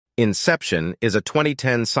Inception is a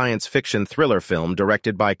 2010 science fiction thriller film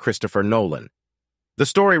directed by Christopher Nolan. The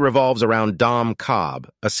story revolves around Cobb,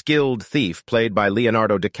 a skilled thief played by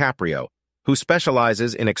Leonardo DiCaprio, who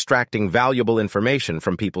specializes in extracting valuable information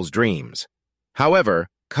from people's dreams. However,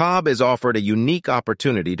 Cobb is offered a unique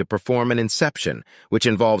opportunity to perform an inception, which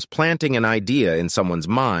involves planting an idea in someone's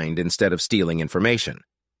mind instead of stealing information.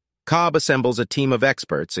 Cobb assembles a team of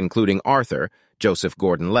experts, including Arthur, Joseph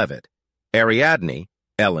Gordon-Levitt, Ariadne,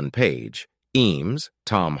 Ellen Page, Eames,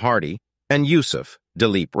 Tom Hardy, and Yusuf,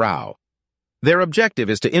 Dilip Rao. Their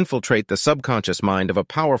objective is to infiltrate the subconscious mind of a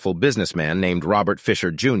powerful businessman named Robert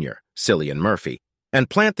Fisher Jr., Cillian Murphy, and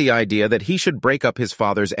plant the idea that he should break up his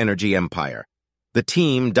father's energy empire. The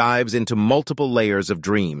team dives into multiple layers of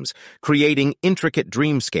dreams, creating intricate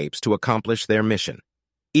dreamscapes to accomplish their mission.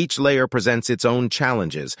 Each layer presents its own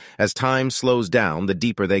challenges. As time slows down, the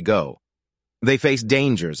deeper they go. They face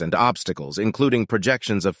dangers and obstacles, including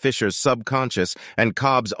projections of Fisher's subconscious and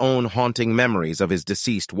Cobb's own haunting memories of his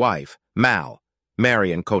deceased wife,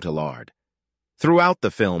 Marion Cotillard. Throughout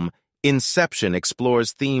the film, Inception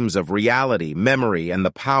explores themes of reality, memory, and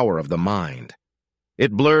the power of the mind.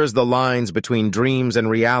 It blurs the lines between dreams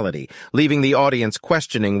and reality, leaving the audience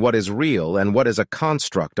questioning what is real and what is a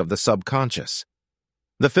construct of the subconscious.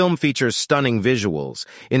 The film features stunning visuals,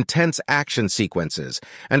 intense action sequences,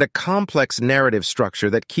 and a complex narrative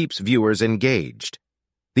structure that keeps viewers engaged.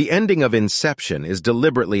 The ending of Inception is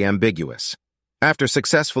deliberately ambiguous. After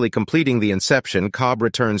successfully completing the inception, Cobb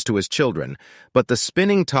returns to his children, but the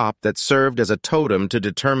spinning top that served as a totem to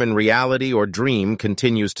determine reality or dream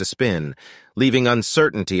continues to spin, leaving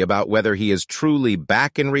uncertainty about whether he is truly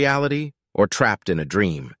back in reality or trapped in a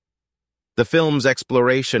dream. The film's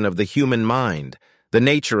exploration of the human mind, the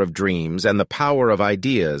nature of dreams, and the power of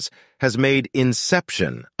ideas has made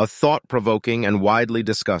Inception a thought-provoking and widely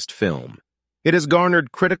discussed film. It has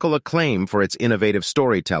garnered critical acclaim for its innovative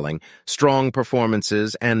storytelling, strong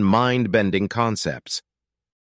performances, and mind-bending concepts.